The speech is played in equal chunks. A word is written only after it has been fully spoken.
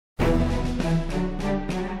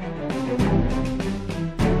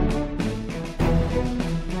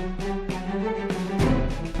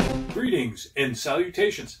Greetings and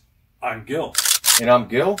salutations. I'm Gil. And I'm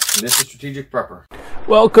Gil, and this is Strategic Prepper.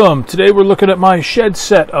 Welcome. Today we're looking at my shed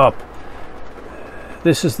setup.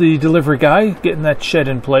 This is the delivery guy getting that shed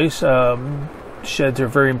in place. Sheds are a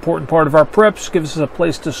very important part of our preps. Gives us a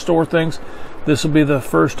place to store things. This will be the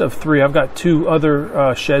first of three. I've got two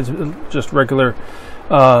other sheds, just regular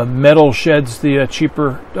metal sheds, the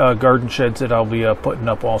cheaper garden sheds that I'll be putting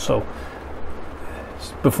up also.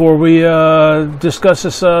 Before we discuss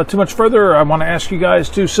this too much further, I want to ask you guys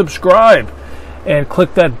to subscribe and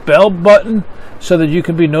click that bell button so that you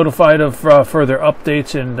can be notified of further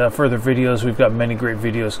updates and further videos. We've got many great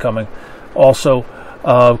videos coming. Also,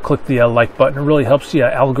 click the like button. It really helps the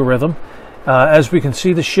algorithm. As we can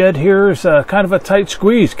see, the shed here is kind of a tight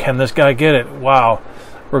squeeze. Can this guy get it? Wow.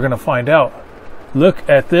 We're going to find out. Look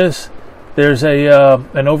at this. There's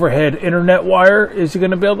an overhead internet wire. Is he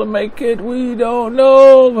going to be able to make it? We don't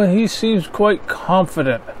know, but he seems quite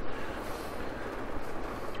confident.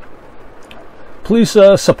 Please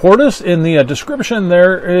support us. In the description,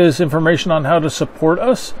 there is information on how to support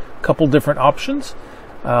us. A couple different options.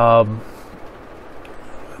 Look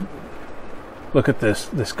at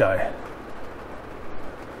this guy.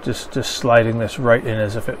 Just sliding this right in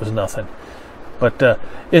as if it was nothing. But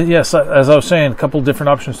yes, as I was saying, a couple different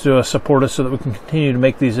options to support us so that we can continue to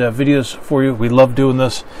make these videos for you. We love doing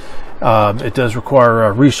this. It does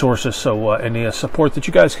require resources, so any support that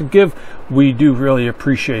you guys can give, we do really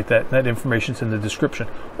appreciate that. That information's in the description.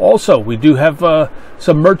 Also, we do have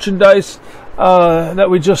some merchandise that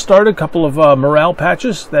we just started, a couple of morale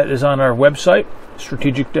patches that is on our website,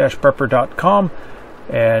 strategic-prepper.com,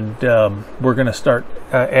 and we're going to start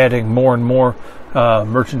adding more and more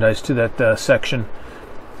merchandise to that section.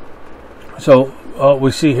 So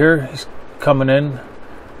we see here he's coming in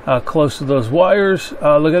close to those wires.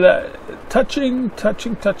 Look at that, touching.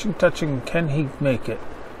 Can he make it?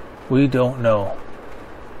 We don't know.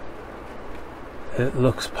 It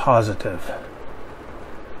looks positive.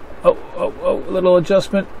 Oh, little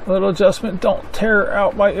adjustment. Don't tear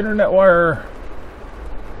out my internet wire.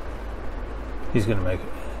 He's gonna make it.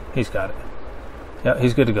 He's got it. Yeah,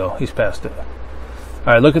 he's good to go. He's past it.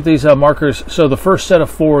 All right, look at these markers. So the first set of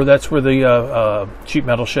four, that's where the sheet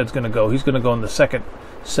metal shed's going to go. He's going to go in the second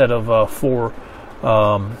set of four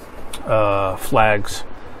flags.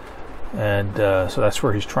 And so that's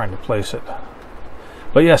where he's trying to place it.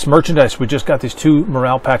 But yes, merchandise. We just got these two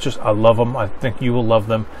morale patches. I love them. I think you will love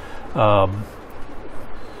them.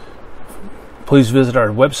 Please visit our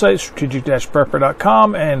website,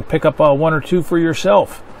 strategic-prepper.com, and pick up one or two for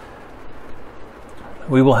yourself.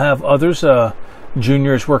 We will have others.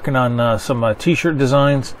 Junior's working on some t-shirt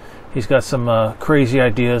designs. He's got some crazy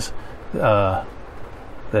ideas that,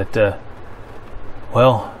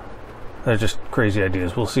 well, they're just crazy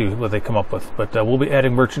ideas. We'll see what they come up with. But we'll be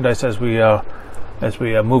adding merchandise as we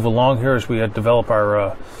move along here, as we develop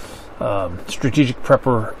our strategic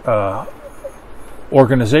prepper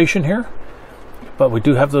organization here. But we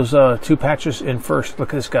do have those two patches in first. Look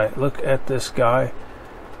at this guy. Look at this guy.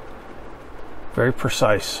 Very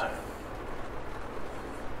precise.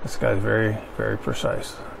 This guy's very, very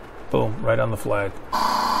precise. Boom, right on the flag. You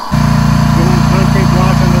want a concrete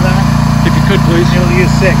block under that? If you could, please. You'll use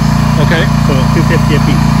 6. Okay. So $2.50 a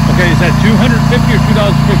piece. Okay, is that $250 or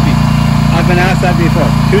 $2.50? I've been asked that before.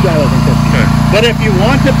 $2.50. Okay. But if you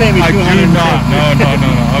want to pay me $250, I do not. No.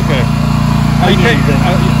 Okay.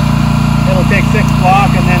 It'll take 6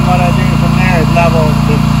 block, and then what I do from there is level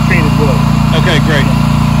the treated wood. Okay, great.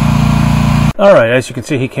 All right, as you can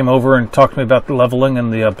see, he came over and talked to me about the leveling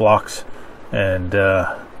and the blocks, and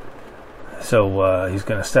so he's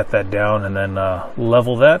going to set that down and then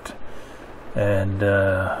level that, and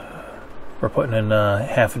we're putting in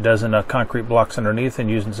half a dozen concrete blocks underneath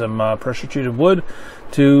and using some pressure treated wood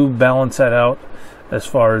to balance that out as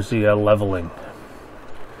far as the leveling.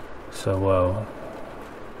 So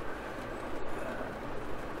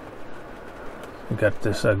we got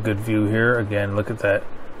this good view here. Again, look at that.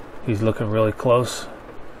 He's looking really close.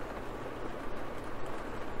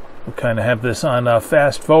 We kind of have this on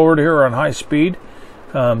fast forward here, on high speed,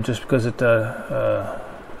 just because it. I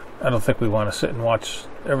don't think we want to sit and watch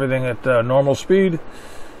everything at normal speed.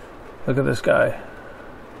 Look at this guy.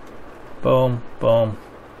 Boom, boom,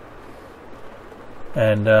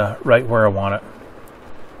 and right where I want it.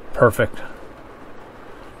 Perfect.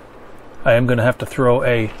 I am going to have to throw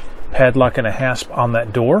a padlock and a hasp on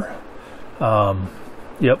that door.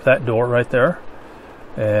 Yep, that door right there,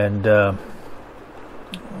 and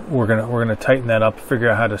we're gonna tighten that up,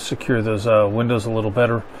 figure out how to secure those windows a little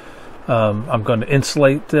better. I'm going to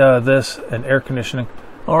insulate this and air conditioning.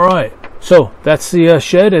 All right, so that's the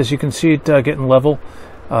shed. As you can see, it getting level.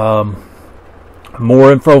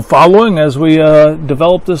 More info following as we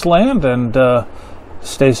develop this land, and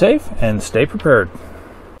stay safe and stay prepared.